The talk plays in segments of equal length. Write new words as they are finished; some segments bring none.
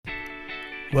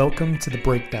Welcome to The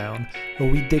Breakdown, where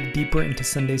we dig deeper into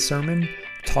Sunday's sermon,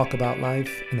 talk about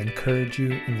life, and encourage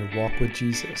you in your walk with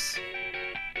Jesus.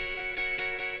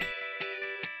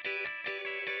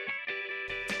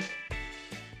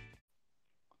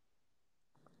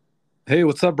 Hey,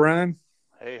 what's up, Brian?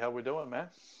 Hey, how we doing, man?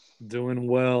 Doing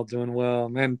well, doing well.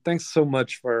 Man, thanks so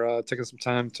much for taking some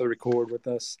time to record with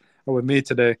us or with me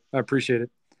today. I appreciate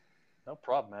it. No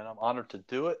problem, man. I'm honored to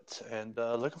do it and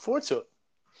looking forward to it.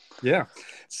 Yeah.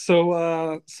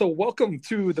 So welcome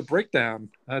to The Breakdown.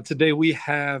 Today we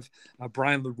have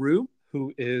Brian LaRue,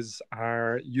 who is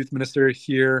our youth minister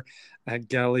here at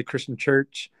Galilee Christian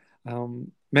Church.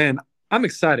 Man, I'm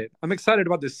excited. I'm excited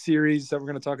about this series that we're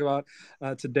going to talk about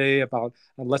today, about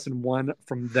lesson one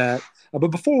from that. But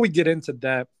before we get into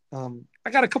that, I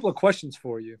got a couple of questions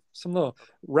for you. Some little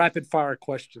rapid fire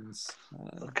questions.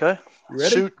 Okay. You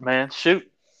ready? Shoot, man. Shoot.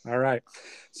 All right.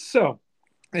 So,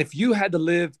 if you had to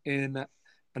live in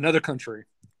another country,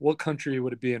 what country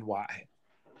would it be and why?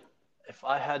 If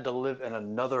I had to live in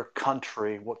another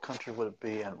country, what country would it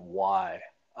be and why?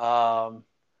 Wow.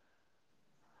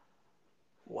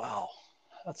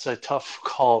 That's a tough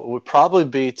call. It would probably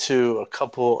be to a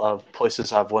couple of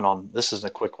places I've went on. This isn't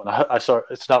a quick one. I sorry,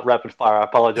 it's not rapid fire. I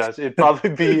apologize. It'd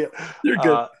probably be. You're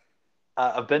good.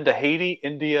 I've been to Haiti,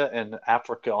 India, and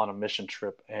Africa on a mission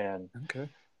trip, and Okay.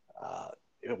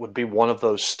 it would be one of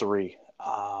those three.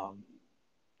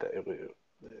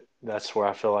 That's where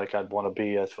I feel like I'd want to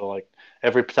be. I feel like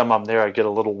every time I'm there, I get a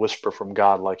little whisper from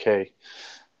God, like, "Hey,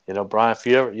 Brian, if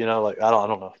you ever, like I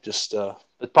don't know, just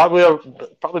it'd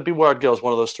probably be where I'd go is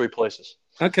one of those three places."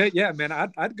 Okay, yeah, man,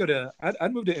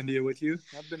 I'd move to India with you.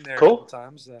 I've been there Cool. a couple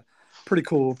times. Pretty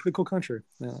cool country.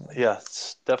 Yeah,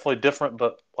 it's definitely different,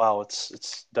 but wow,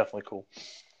 it's definitely cool.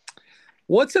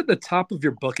 What's at the top of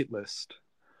your bucket list?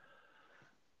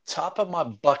 Top of my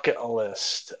bucket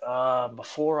list.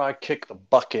 Before I kick the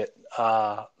bucket,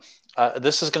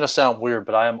 this is going to sound weird,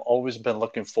 but I am always been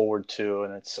looking forward to,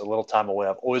 and it's a little time away.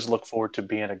 I've always looked forward to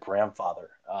being a grandfather.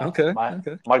 Okay.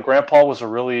 My grandpa was a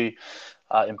really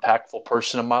impactful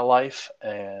person in my life,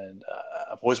 and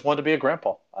I've always wanted to be a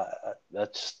grandpa.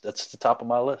 That's the top of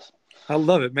my list. I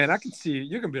love it, man. I can see you.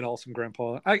 You're gonna be an awesome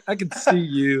grandpa. I can see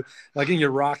you like in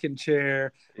your rocking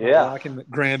chair, Yeah. rocking the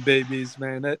grandbabies,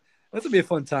 man. That's gonna be a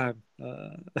fun time.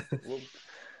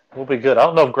 We'll be good. I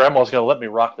don't know if Grandma's gonna let me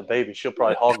rock the baby. She'll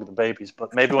probably hog the babies,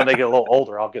 but maybe when they get a little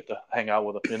older, I'll get to hang out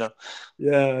with them.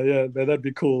 Yeah, man, that'd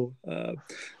be cool.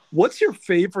 What's your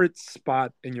favorite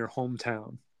spot in your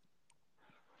hometown?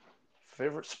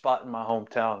 Favorite spot in my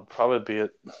hometown would probably be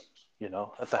at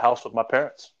the house with my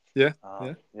parents. Yeah.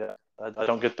 Yeah. I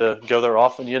don't get to go there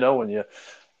often. When you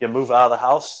move out of the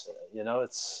house,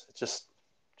 it's just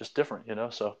different.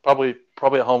 So probably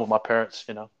at home with my parents.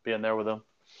 Being there with them.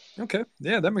 Okay.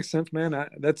 Yeah, that makes sense, man.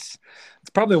 It's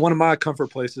probably one of my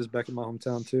comfort places back in my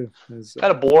hometown too.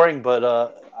 Kind of boring,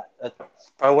 but that's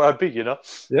probably where I'd be. Yeah.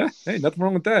 Hey, nothing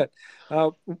wrong with that.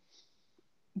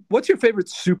 What's your favorite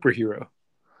superhero?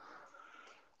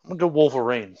 I'm gonna go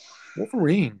Wolverine.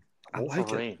 Wolverine. I Wolverine.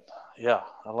 like it. Yeah,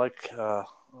 I like.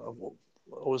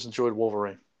 Always enjoyed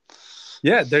Wolverine.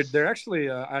 Yeah, they're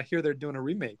actually. I hear they're doing a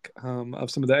remake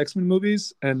of some of the X-Men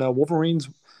movies, and Wolverine's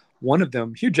one of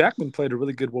them. Hugh Jackman played a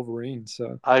really good Wolverine.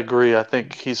 So I agree. I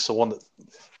think he's the one that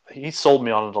he sold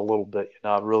me on it a little bit.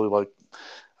 I really like.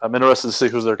 I'm interested to see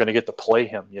who they're going to get to play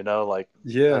him.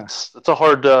 yeah, it's a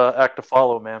hard act to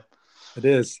follow, man. It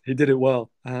is. He did it well.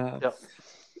 Yep.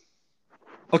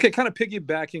 Okay, kind of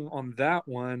piggybacking on that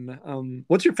one.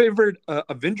 What's your favorite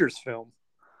Avengers film?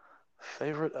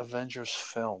 Favorite Avengers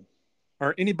film?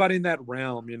 Or anybody in that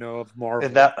realm, of Marvel?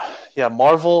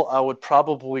 Marvel. I would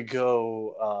probably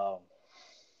go.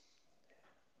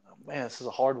 Man, this is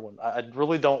a hard one. I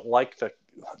really don't like the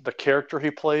character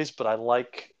he plays, but I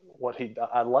like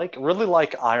really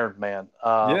like Iron Man.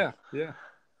 Yeah.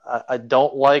 I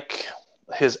don't like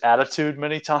his attitude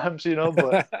many times,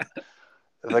 but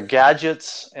the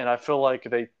gadgets, and I feel like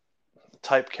they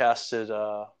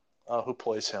typecasted who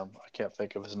plays him. I can't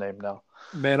think of his name now.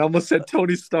 Man, I almost said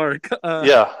Tony Stark.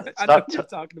 Yeah, I know what you're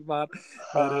talking about.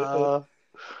 I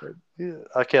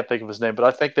can't think of his name, but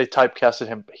I think they typecasted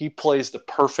him. He plays the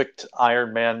perfect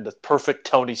Iron Man, the perfect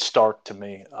Tony Stark to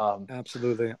me.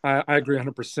 Absolutely. I agree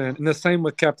 100%. And the same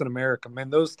with Captain America, man.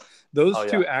 Those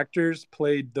two actors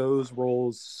played those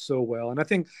roles so well. And I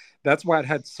think that's why it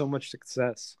had so much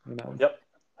success. Yep.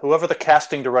 Whoever the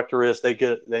casting director is, they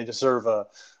deserve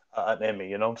an Emmy.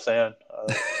 You know what I'm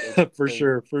saying? For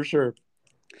sure.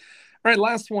 All right,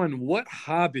 last one. What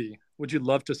hobby would you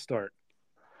love to start?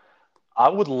 I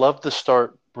would love to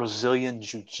start Brazilian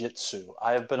Jiu-Jitsu.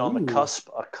 I have been on the Ooh, cusp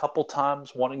a couple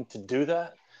times wanting to do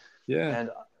that. yeah. And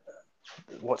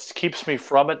what keeps me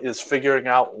from it is figuring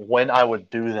out when I would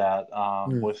do that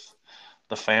Mm. with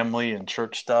the family and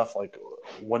church stuff. Like,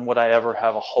 when would I ever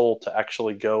have a hole to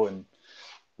actually go and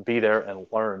be there and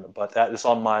learn? But that is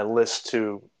on my list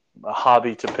to a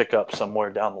hobby to pick up somewhere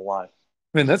down the line.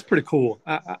 Man, that's pretty cool.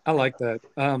 I like that.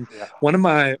 Yeah. One of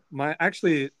my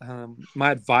actually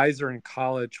my advisor in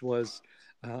college was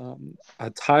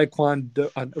a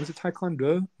taekwondo. Was it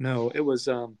taekwondo? No, it was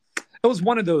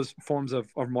one of those forms of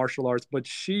martial arts. But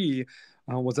she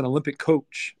was an Olympic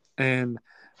coach, and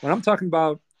when I'm talking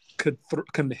about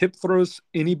can hip throws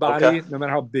Okay. anybody, no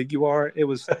matter how big you are, it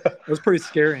was pretty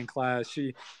scary in class.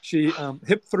 She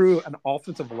hip threw an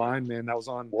offensive lineman that was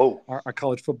on Whoa. our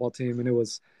college football team, and it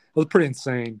was pretty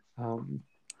insane.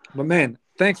 But man,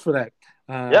 thanks for that.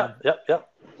 Yeah. Yep. Yep.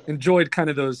 Enjoyed kind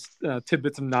of those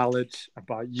tidbits of knowledge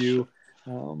about you.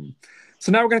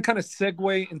 So now we're going to kind of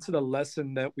segue into the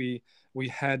lesson that we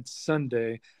had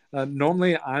Sunday.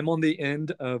 Normally, I'm on the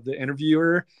end of the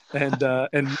interviewer, and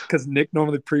because Nick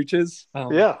normally preaches.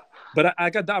 Yeah. But I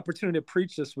got the opportunity to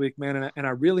preach this week, man, and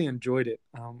I really enjoyed it.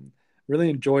 Really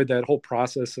enjoyed that whole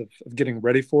process of getting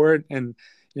ready for it. And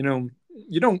you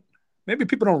don't maybe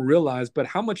people don't realize, but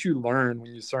how much you learn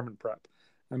when you sermon prep.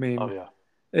 I Oh mean, yeah.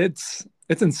 it's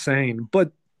insane.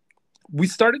 But we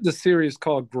started the series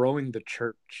called Growing the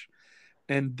Church.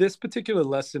 And this particular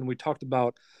lesson, we talked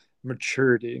about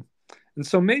maturity. And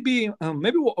so maybe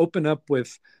we'll open up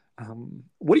with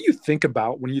what do you think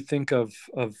about when you think of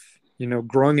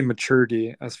growing in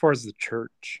maturity as far as the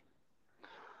church?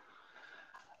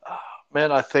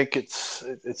 Man, I think it's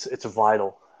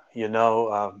vital.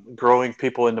 Growing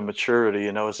people into maturity.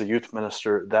 As a youth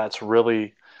minister, that's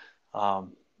really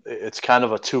it's kind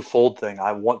of a twofold thing.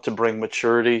 I want to bring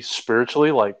maturity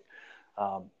spiritually, like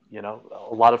a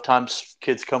lot of times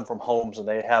kids come from homes and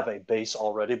they have a base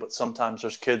already, but sometimes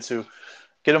there's kids who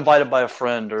get invited by a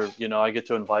friend, or I get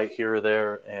to invite here or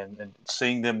there, and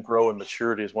seeing them grow in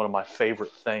maturity is one of my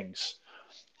favorite things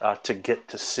to get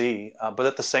to see. But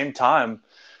at the same time,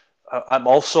 I'm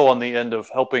also on the end of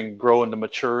helping grow into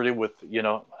maturity with,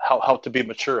 how to be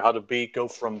mature, how to go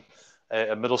from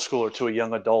a middle schooler to a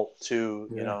young adult to,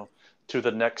 Yeah. to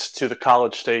the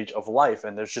college stage of life.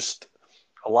 And there's just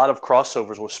a lot of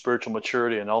crossovers with spiritual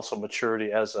maturity and also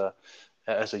maturity as a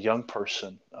young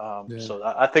person. Yeah. So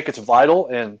I think it's vital.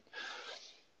 And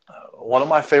one of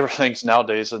my favorite things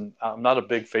nowadays, and I'm not a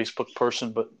big Facebook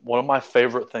person, but one of my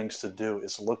favorite things to do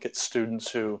is look at students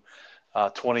who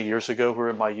 20 years ago who were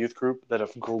in my youth group that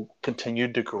have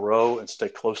continued to grow and stay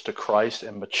close to Christ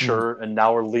and Mm. mature, and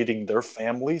now are leading their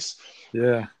families.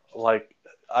 Yeah. Like,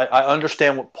 I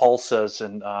understand what Paul says,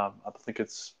 and I think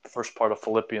it's the first part of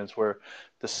Philippians, where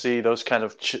to see those kind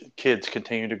of kids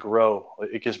continue to grow,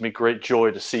 it gives me great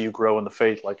joy to see you grow in the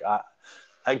faith.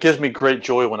 It gives me great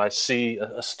joy when I see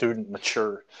a student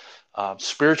mature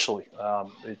spiritually.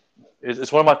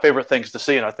 It's one of my favorite things to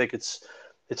see, and I think it's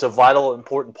a vital,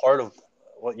 important part of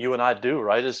what you and I do,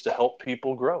 right? Is to help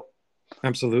people grow.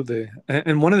 Absolutely.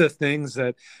 And one of the things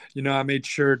that, I made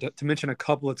sure to mention a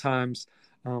couple of times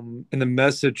in the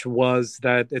message was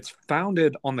that it's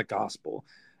founded on the gospel.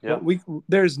 Yeah.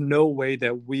 There's no way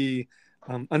that we,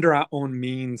 under our own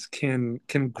means, can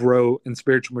grow in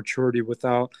spiritual maturity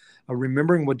without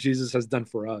remembering what Jesus has done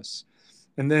for us.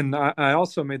 And then I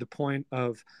also made the point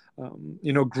of,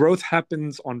 growth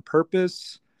happens on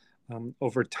purpose,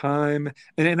 over time,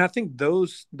 and I think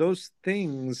those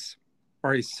things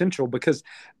are essential, because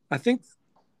I think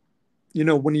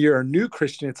when you're a new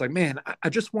Christian, it's like, man, I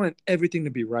just want everything to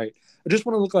be right. I just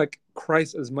want to look like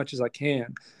Christ as much as I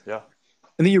can. Yeah.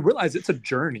 And then you realize it's a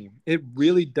journey. It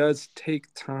really does take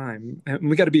time, and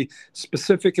we got to be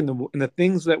specific in the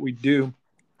things that we do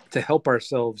to help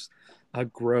ourselves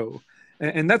grow.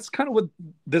 And that's kind of what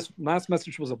this last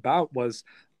message was about. Was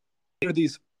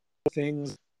these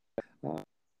things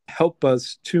help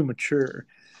us to mature,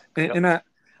 and I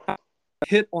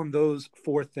hit on those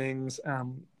four things.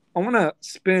 I want to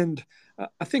spend,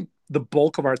 I think, the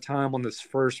bulk of our time on this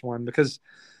first one, because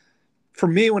for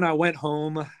me, when I went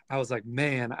home, I was like,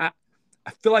 man, I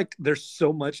feel like there's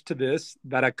so much to this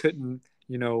that I couldn't,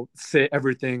 say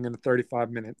everything in a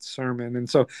 35-minute sermon. And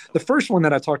so the first one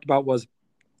that I talked about was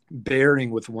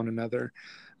bearing with one another.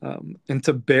 And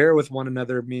to bear with one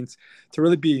another means to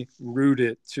really be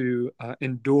rooted, to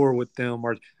endure with them,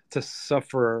 or to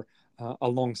suffer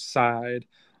alongside.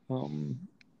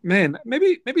 Man,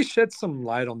 maybe shed some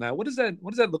light on that. What does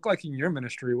that look like in your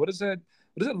ministry? What does it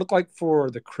look like for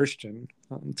the Christian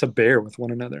to bear with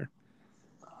one another?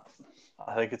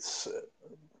 I think it's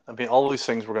I mean, all these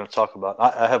things we're going to talk about.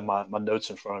 I have my notes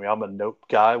in front of me. I'm a note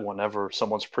guy whenever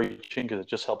someone's preaching because it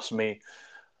just helps me.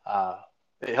 Uh,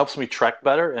 it helps me track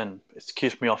better and it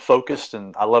keeps me on focused.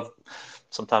 And I love.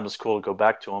 Sometimes it's cool to go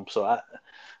back to them. So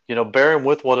bearing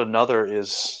with one another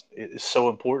is so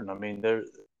important. I mean, they're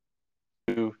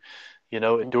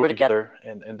endure together,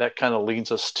 and that kind of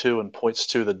leads us to and points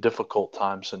to the difficult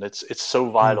times, and it's so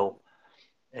vital.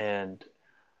 And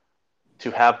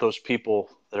to have those people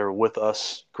that are with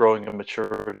us growing in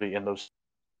maturity in those,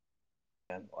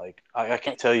 and like I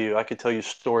can tell you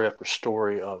story after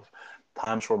story of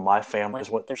times where my family has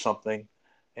went through something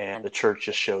and the church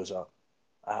just shows up.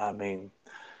 I mean,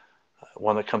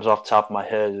 one that comes off the top of my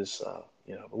head is a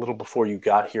little before you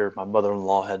got here, my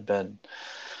mother-in-law had been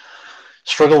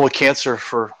struggling with cancer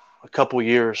for a couple of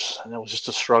years, and it was just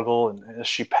a struggle. And as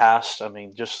she passed, I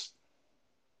mean, just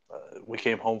we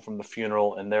came home from the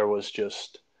funeral, and there was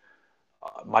just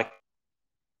my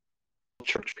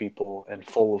church people and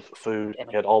full of food.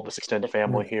 We had all this extended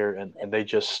family here, and they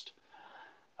just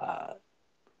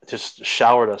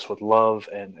showered us with love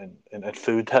and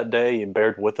food that day and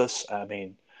bared with us. I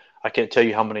mean, I can't tell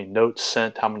you how many notes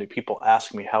sent, how many people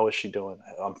ask me, how is she doing?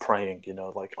 I'm praying,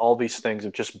 like all these things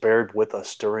have just bared with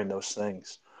us during those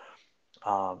things,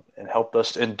 and helped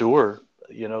us endure,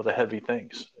 the heavy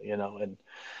things, and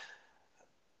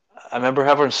I remember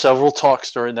having several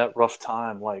talks during that rough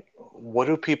time. Like, what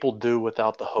do people do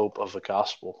without the hope of the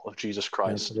gospel of Jesus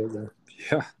Christ? Absolutely.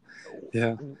 Yeah.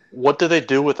 Yeah. What do they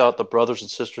do without the brothers and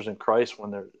sisters in Christ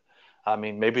when they're, I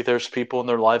mean, maybe there's people in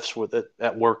their lives with it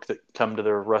at work that come to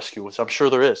their rescue, which I'm sure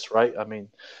there is, right? I mean,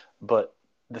 but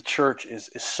the church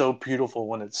is so beautiful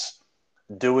when it's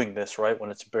doing this, right? When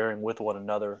it's bearing with one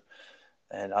another.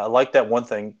 And I like that one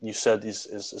thing you said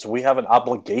is we have an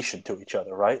obligation to each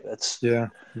other, right? That's Yeah.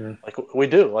 like we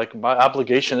do. Like my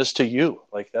obligation is to you.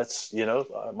 Like that's,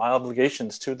 my obligation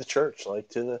is to the church, like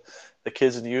to the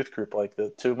kids in the youth group, like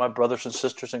to my brothers and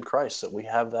sisters in Christ, that we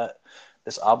have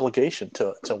this obligation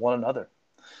to one another.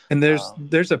 And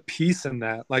there's a piece in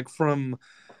that, like from,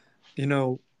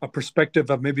 a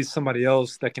perspective of maybe somebody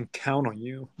else that can count on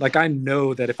you. Like I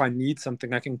know that if I need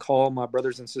something, I can call my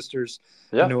brothers and sisters,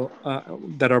 Yeah.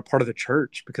 that are part of the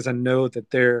church, because I know that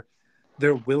they're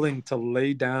willing to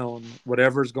lay down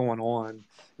whatever's going on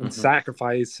and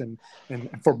sacrifice and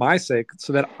for my sake,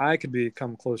 so that I could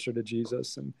become closer to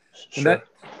Jesus. And Sure.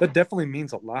 that definitely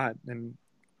means a lot. And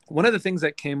one of the things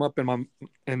that came up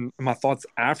in my thoughts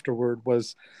afterward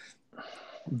was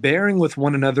bearing with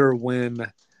one another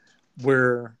when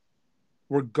we're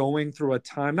going through a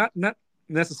time, not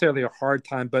necessarily a hard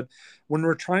time, but when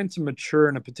we're trying to mature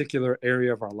in a particular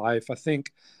area of our life. I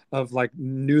think of like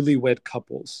newlywed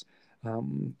couples.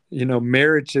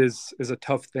 Marriage is a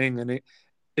tough thing, and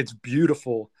it's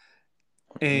beautiful.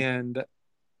 And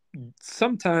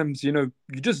sometimes, you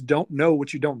just don't know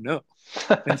what you don't know.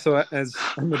 And so as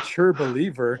a mature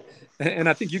believer, and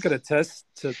I think you could attest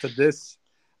to this,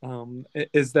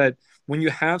 is that when you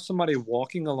have somebody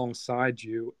walking alongside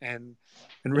you and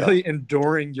really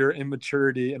enduring your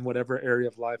immaturity in whatever area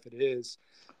of life it is,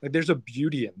 like there's a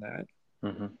beauty in that.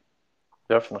 Mm-hmm.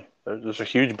 Definitely. There's a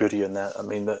huge beauty in that. I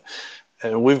mean,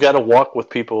 and we've got to walk with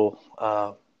people,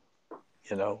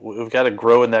 we've got to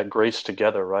grow in that grace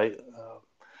together, right?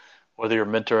 Whether you're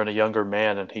mentoring a younger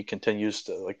man and he continues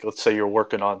to, like, let's say you're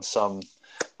working on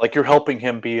like you're helping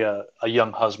him be a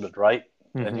young husband, right?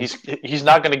 And he's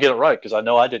not going to get it right, because I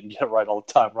know I didn't get it right all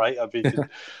the time, right? I mean,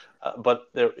 but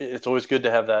it's always good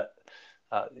to have that,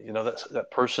 that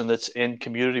person that's in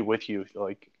community with you,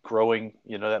 like growing,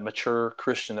 that mature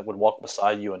Christian that would walk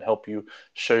beside you and help you,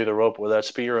 show you the rope, whether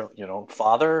that's be your,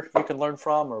 father you can learn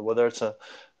from, or whether it's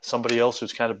somebody else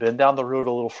who's kind of been down the road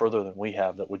a little further than we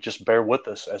have, that would just bear with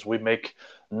us as we make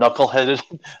knuckleheaded,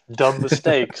 dumb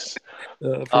mistakes.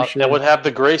 For sure. That would have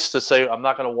the grace to say, I'm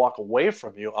not going to walk away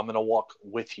from you. I'm going to walk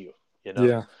with you,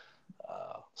 Yeah.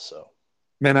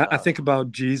 Man, I think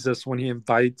about Jesus when he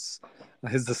invites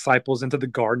his disciples into the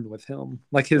garden with him,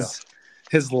 like his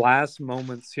last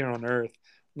moments here on earth.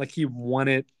 Like he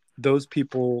wanted those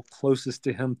people closest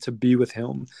to him to be with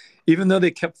him, even though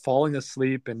they kept falling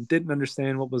asleep and didn't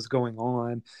understand what was going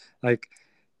on. Like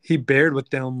he bared with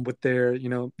them with their,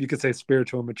 you could say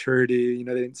spiritual maturity.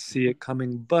 They didn't see it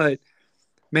coming, but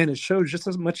man, it shows just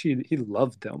as much he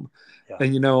loved them. Yeah.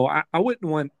 And I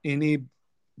wouldn't want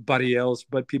anybody else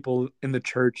but people in the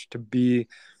church to be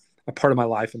a part of my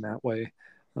life in that way.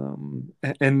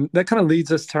 And that kind of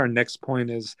leads us to our next point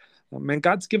is, man,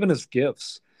 God's given us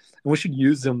gifts, and we should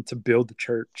use them to build the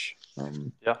church.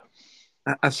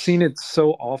 I've seen it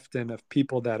so often of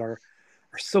people that are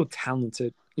so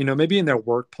talented, maybe in their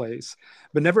workplace,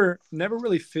 but never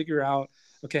really figure out,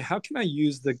 okay, how can I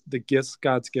use the gifts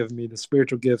God's given me, the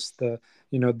spiritual gifts, the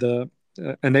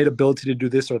innate ability to do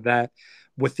this or that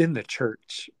within the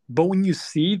church. But when you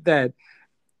see that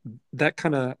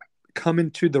kind of come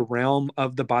into the realm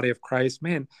of the body of Christ,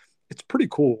 man, it's pretty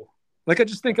cool. Like, I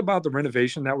just think about the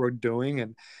renovation that we're doing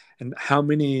and how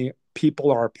many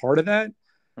people are a part of that.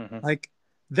 Mm-hmm. Like,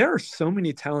 there are so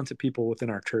many talented people within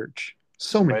our church.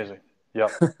 So It's many. amazing.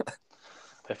 Yep.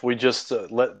 If we just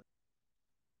let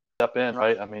step in,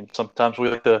 right? I mean, sometimes we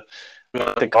like to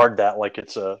guard that like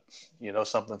it's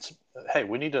something. Hey,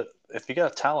 we need to. If you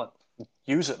got a talent,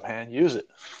 use it, man. Use it.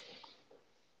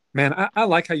 Man, I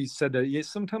like how you said that. Yeah,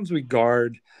 sometimes we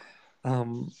guard,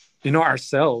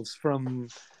 ourselves from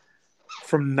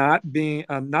not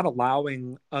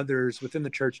allowing others within the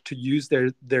church to use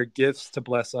their gifts to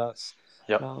bless us.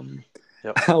 Yep.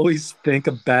 Yep. I always think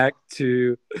back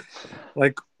to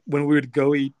like when we would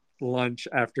go eat lunch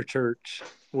after church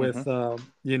with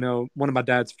one of my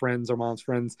dad's friends or mom's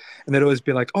friends, and they'd always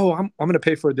be like, oh, I'm going to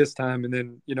pay for it this time, and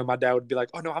then my dad would be like,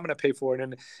 oh no, I'm going to pay for it,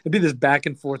 and it'd be this back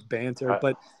and forth banter. Right.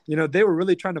 But they were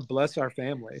really trying to bless our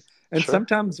family, and sure.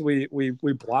 Sometimes we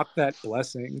block that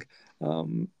blessing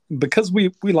because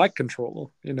we like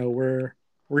control. We're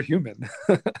human.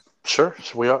 Sure,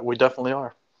 we definitely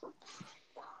are.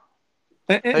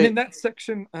 And in that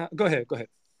section, go ahead.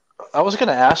 I was going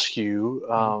to ask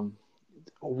you,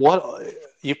 what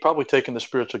you've probably taken the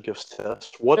spiritual gifts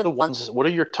test. What are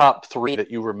your top 3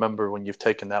 that you remember when you've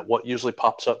taken that? What usually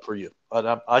pops up for you?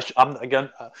 I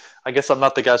guess I'm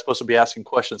not the guy supposed to be asking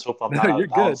questions. Hope I'm not out of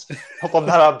bounds. Hope I'm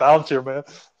not out of bounds here, man.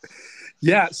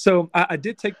 Yeah, so I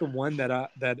did take the one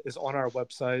that is on our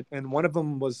website, and one of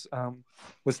them was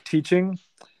teaching.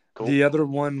 Cool. The other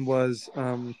one was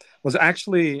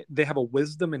actually, they have a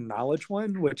wisdom and knowledge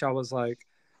one, which I was like,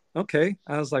 okay.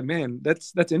 I was like, man,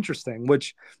 that's interesting,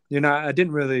 which, I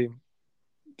didn't really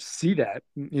see that,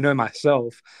 in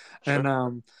myself. Sure.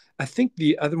 And I think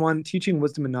the other one, teaching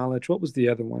wisdom and knowledge, what was the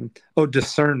other one? Oh,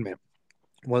 discernment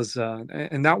was,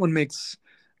 and that one makes,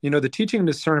 the teaching and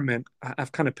discernment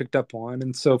I've kind of picked up on.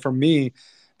 And so for me,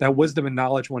 that wisdom and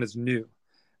knowledge one is new.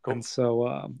 Cool. And so,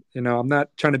 I'm not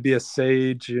trying to be a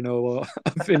sage, of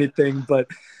anything, but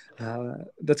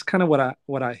that's kind of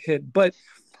what I hit. But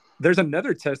there's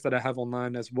another test that I have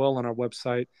online as well on our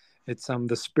website. It's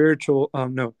the spiritual,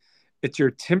 it's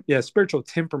your spiritual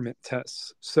temperament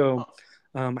test. So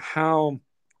how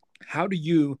do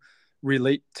you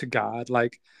relate to God?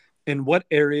 Like, in what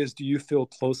areas do you feel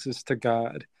closest to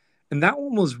God? And that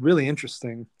one was really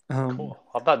interesting. Cool.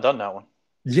 I've not done that one.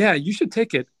 Yeah, you should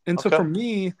take it. And okay. So for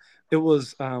me, it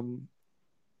was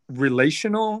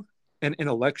relational and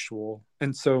intellectual.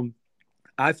 And so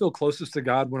I feel closest to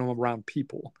God when I'm around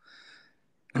people.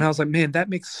 And I was like, man, that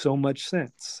makes so much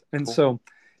sense. And cool.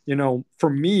 So, for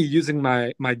me, using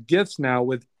my gifts now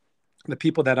with the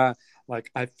people that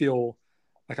I feel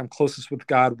like I'm closest with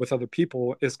God with other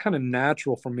people is kind of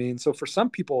natural for me. And so for some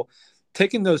people,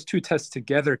 taking those 2 tests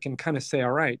together can kind of say,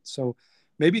 all right, so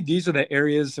maybe these are the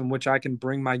areas in which I can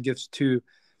bring my gifts to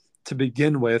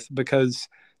begin with, because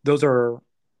those are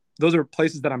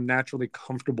places that I'm naturally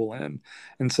comfortable in.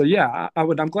 And so, yeah,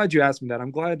 I'm glad you asked me that.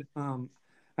 I'm glad.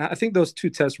 I think those 2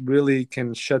 tests really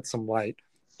can shed some light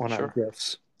on sure. our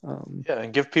gifts.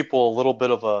 And give people a little bit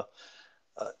of a,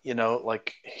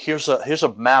 like here's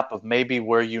a map of maybe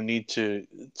where you need to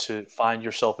find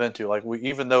yourself into. Like,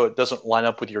 even though it doesn't line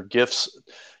up with your gifts,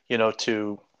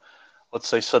 to, let's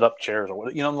say, set up chairs or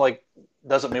whatever, like,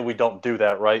 doesn't mean we don't do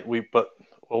that, right? We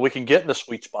can get in the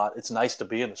sweet spot. It's nice to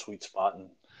be in the sweet spot, and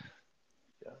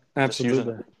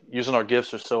absolutely using our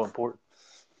gifts is so important.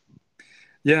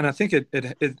 Yeah, and I think it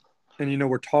and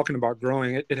we're talking about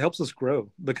growing. It helps us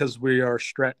grow because we are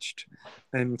stretched,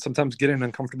 and sometimes get in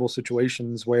uncomfortable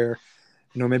situations where,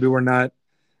 maybe we're not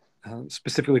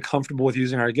specifically comfortable with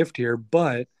using our gift here.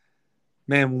 But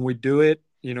man, when we do it,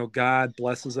 God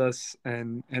blesses us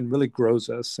and really grows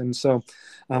us. And so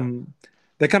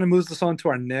that kind of moves us on to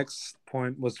our next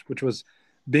point, which was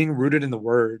being rooted in the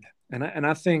Word. And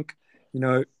I think,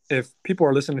 if people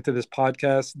are listening to this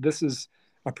podcast, this is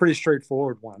a pretty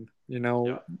straightforward one.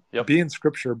 Yep. Be in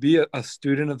Scripture, be a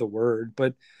student of the Word,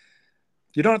 but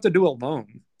you don't have to do it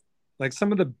alone. Like,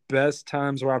 some of the best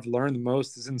times where I've learned the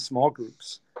most is in small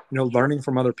groups, learning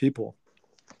from other people.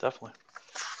 Definitely.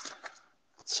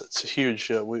 It's huge.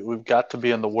 We've got to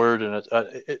be in the Word,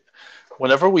 and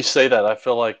whenever we say that, I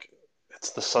feel like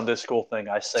it's the Sunday school thing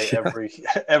I say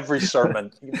every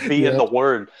sermon. Be in the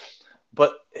Word.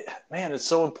 But man, it's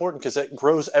so important because it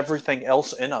grows everything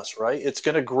else in us, right? It's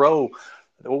going to grow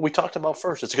what we talked about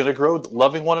first. It's going to grow.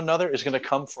 Loving one another is going to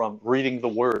come from reading the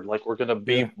Word. Like we're going to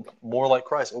be more like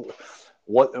Christ.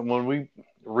 When we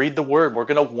read the Word, we're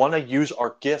going to want to use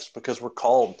our gifts because we're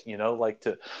called, like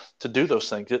to do those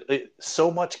things.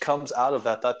 So much comes out of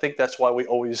that. I think that's why we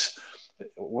always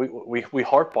we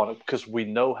harp on it, because we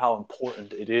know how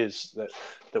important it is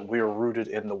that we are rooted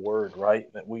in the Word,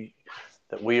 right? That we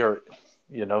are,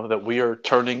 that we are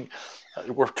turning.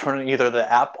 We're turning either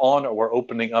the app on, or we're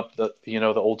opening up the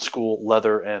old school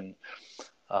leather and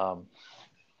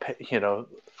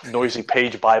noisy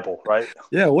page Bible, right?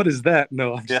 Yeah, what is that?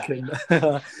 No, I'm just kidding.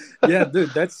 Yeah,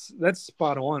 dude, that's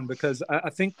spot on, because I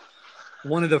think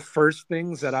one of the first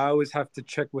things that I always have to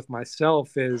check with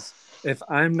myself is if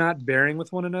I'm not bearing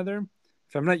with one another,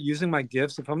 if I'm not using my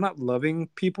gifts, if I'm not loving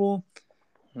people,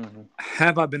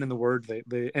 have I been in the Word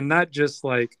lately? And not just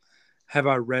like, have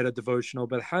I read a devotional,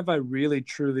 but have I really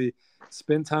truly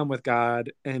spent time with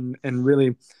God and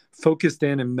really focused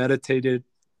in and meditated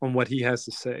on what He has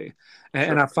to say?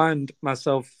 And I find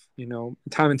myself,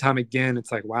 time and time again,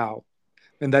 it's like, wow.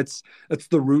 And that's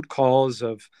the root cause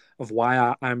of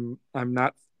why I'm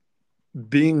not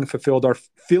being fulfilled or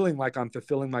feeling like I'm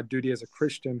fulfilling my duty as a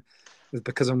Christian, is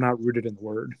because I'm not rooted in the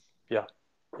Word. Yeah.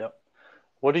 Yep.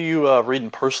 What are you reading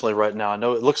personally right now? I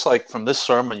know it looks like from this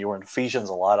sermon you were in Ephesians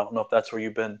a lot. I don't know if that's where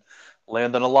you've been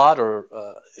landing a lot, or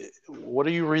what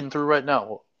are you reading through right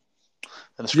now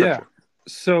in the Scripture? Yeah.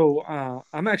 So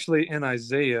I'm actually in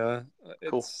Isaiah.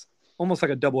 Cool. It's almost like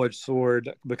a double-edged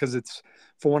sword, because it's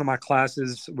for one of my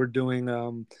classes. We're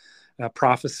doing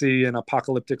prophecy and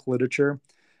apocalyptic literature.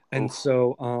 And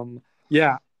so,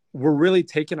 we're really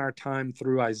taking our time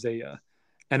through Isaiah,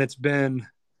 and it's been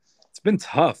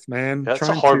tough, man. That's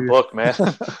a hard book, man.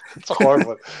 It's a hard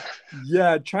one.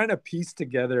 Yeah, trying to piece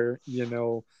together,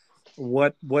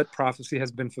 what prophecy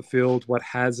has been fulfilled, what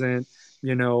hasn't,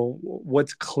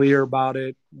 what's clear about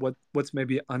it, what's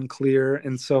maybe unclear.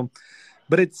 And so,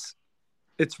 but it's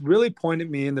really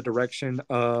pointed me in the direction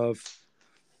of,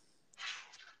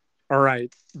 all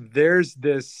right, there's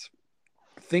this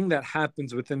thing that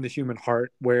happens within the human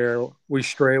heart where we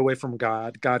stray away from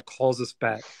God. God calls us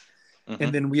back.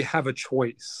 And then we have a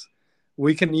choice.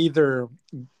 We can either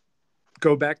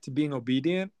go back to being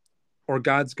obedient, or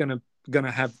God's gonna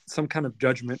have some kind of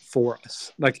judgment for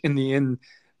us. Like in the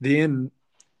end,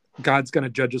 God's gonna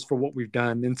judge us for what we've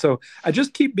done. And so I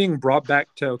just keep being brought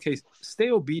back to, okay, stay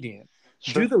obedient.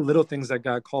 Sure. Do the little things that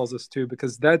God calls us to,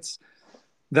 because that's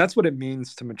what it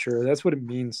means to mature. That's what it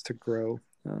means to grow.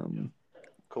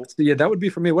 Cool. So yeah, that would be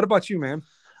for me. What about you, man?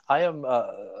 I am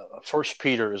First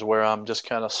Peter is where I'm just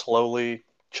kind of slowly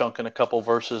chunking a couple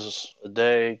verses a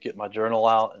day, get my journal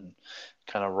out and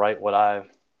kind of write what I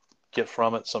get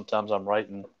from it. Sometimes I'm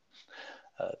writing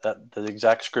the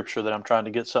exact scripture that I'm trying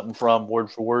to get something from,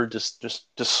 word for word, just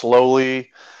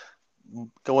slowly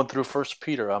going through First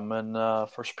Peter. I'm in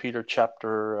First Peter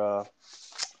chapter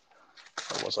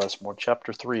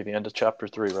chapter 3, the end of chapter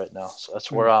 3 right now. So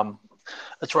that's where I'm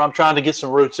trying to get some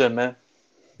roots in, man.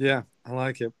 Yeah, I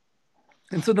like it.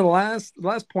 And so the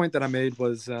last point that I made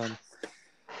was,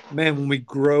 when we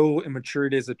grow in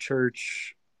maturity as a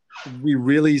church, we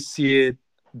really see it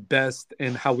best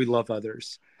in how we love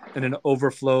others, and an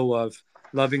overflow of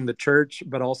loving the church,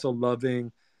 but also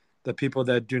loving the people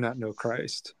that do not know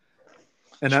Christ.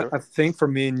 And sure. I think for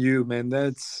me and you, man,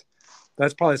 that's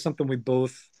probably something we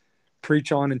both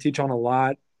preach on and teach on a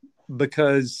lot,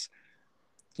 because,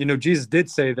 Jesus did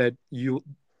say that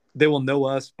they will know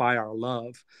us by our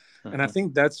love. And I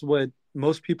think that's what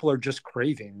most people are just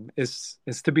craving, is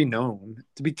to be known,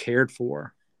 to be cared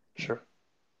for. Sure.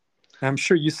 I'm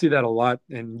sure you see that a lot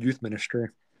in youth ministry.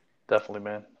 Definitely,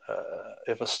 man.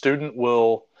 If a student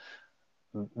will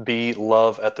be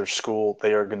love at their school,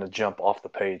 they are going to jump off the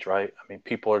page, right? I mean,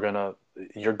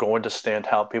 you're going to stand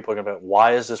out. People are going to be,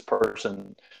 why is this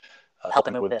person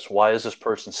helping me with this? Why is this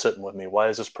person sitting with me? Why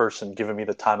is this person giving me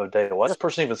the time of day? Why is this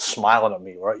person even smiling at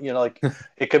me? Right?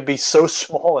 It could be so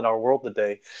small in our world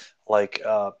today.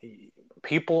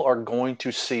 People are going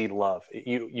to see love.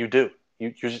 You do.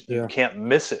 You can't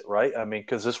miss it, right? I mean,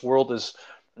 because this world is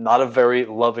not a very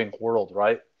loving world,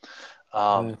 right?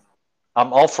 I'm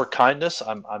all for kindness.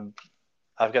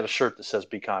 I've got a shirt that says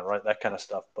 "Be kind," right? That kind of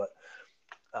stuff. But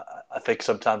I think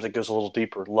sometimes it goes a little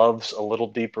deeper. Love's a little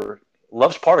deeper.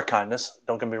 Love's part of kindness.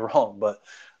 Don't get me wrong, but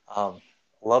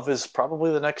love is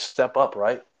probably the next step up,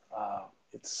 right?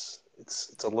 It's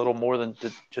a little more than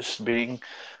just being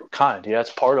kind. Yeah,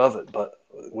 it's part of it, but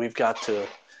we've got to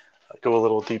go a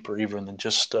little deeper even than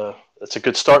just. It's a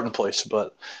good starting place,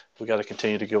 but we got to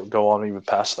continue to go on even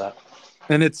past that.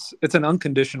 And it's an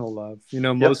unconditional love.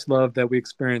 Most love that we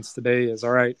experience today is,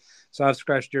 all right, So I've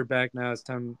scratched your back. Now it's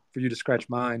time for you to scratch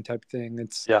mine type thing.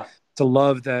 It's Yeah. to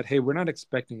love that, hey, we're not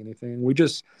expecting anything. We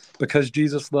just, because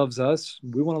Jesus loves us,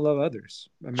 we want to love others.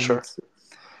 I mean, Sure.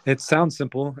 it sounds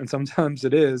simple, and sometimes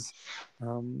it is,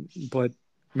 but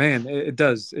man, it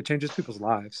does. It changes people's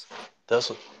lives.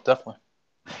 Does it? Definitely.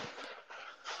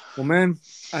 Well, man,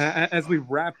 as we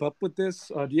wrap up with this,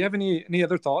 do you have any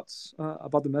other thoughts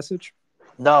about the message?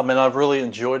 No, man, I've really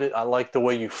enjoyed it. I like the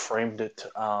way you framed it,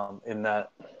 in that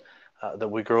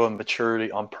we grow in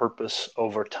maturity on purpose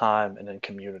over time and in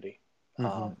community.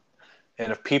 Mm-hmm.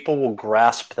 And if people will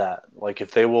grasp that, like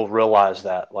if they will realize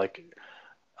that, like,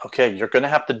 okay, you're going to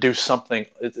have to do something.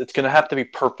 It's going to have to be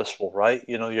purposeful, right?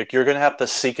 You know, you're going to have to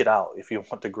seek it out if you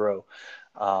want to grow.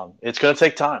 It's going to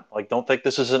take time. Like, don't think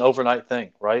this is an overnight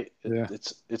thing, right? Yeah.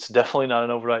 It's definitely not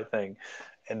an overnight thing.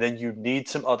 And then you need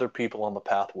some other people on the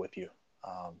path with you.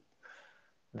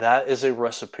 That is a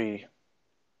recipe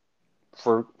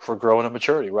for growing and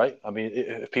maturity, right? I mean,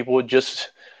 if people would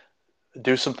just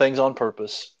do some things on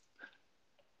purpose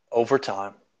over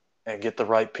time and get the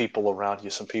right people around you,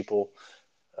 some people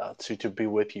to be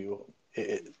with you,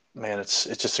 man, it's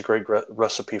just a great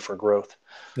recipe for growth.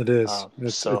 It is.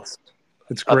 So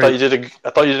It's I great.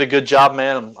 thought you did a good job,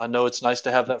 man. I know it's nice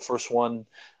to have that first one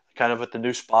kind of at the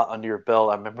new spot under your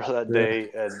belt. I remember that day,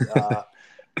 and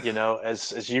you know,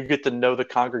 as you get to know the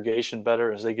congregation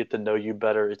better, as they get to know you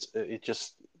better, it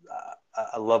just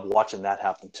I love watching that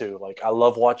happen too. Like, I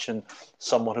love watching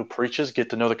someone who preaches get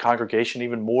to know the congregation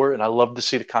even more, and I love to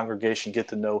see the congregation get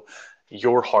to know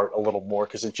your heart a little more,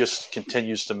 because it just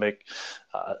continues to make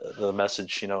the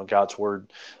message, you know, God's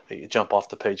word, jump off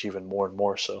the page even more and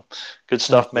more. So good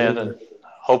stuff, man. And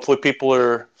hopefully people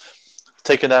are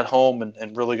taking that home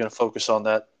and really going to focus on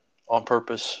that on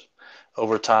purpose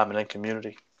over time and in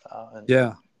community,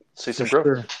 and see some growth.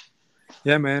 Sure.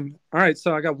 Yeah, man. All right.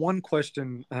 So I got one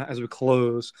question as we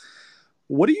close.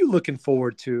 What are you looking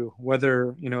forward to,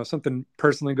 whether, you know, something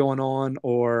personally going on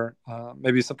or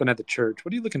maybe something at the church?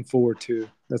 What are you looking forward to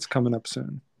that's coming up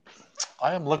soon?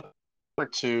 I am looking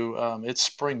forward to it's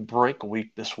spring break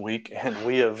week this week, and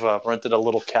we have rented a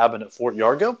little cabin at Fort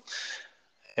Yargo,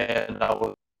 and I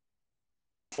was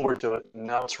forward to it.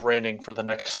 Now it's raining for the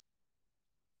next.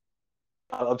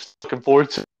 I'm looking forward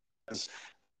to it.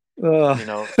 You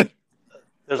know,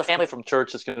 there's a family from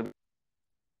church that's going to be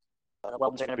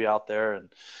Weldon's going to be out there, and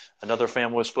another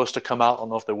family was supposed to come out. I don't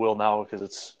know if they will now, because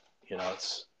it's, you know,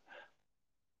 it's.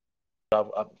 I'm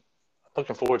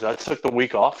looking forward to it. I took the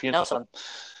week off, you know, so I'm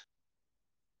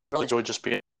really enjoyed just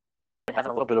having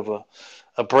a little bit of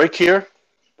a break here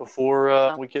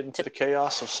before we get into the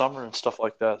chaos of summer and stuff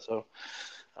like that. So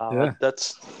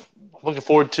that's looking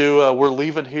forward to. We're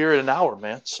leaving here in an hour,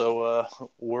 man. So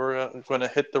we're going to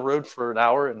hit the road for an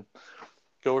hour and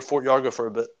go to Fort Yargo for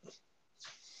a bit.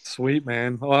 Sweet,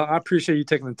 man. Well, I appreciate you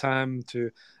taking the time to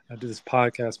do this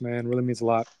podcast, man. It really means a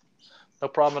lot. No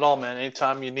problem at all, man.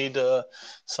 Anytime you need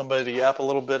somebody to yap a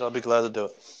little bit, I'll be glad to do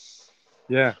it.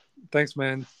 Yeah. Thanks,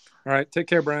 man. All right. Take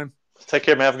care, Brian. Take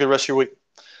care, man. Have a good rest of your week.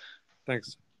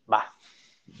 Thanks. Bye.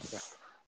 Bye.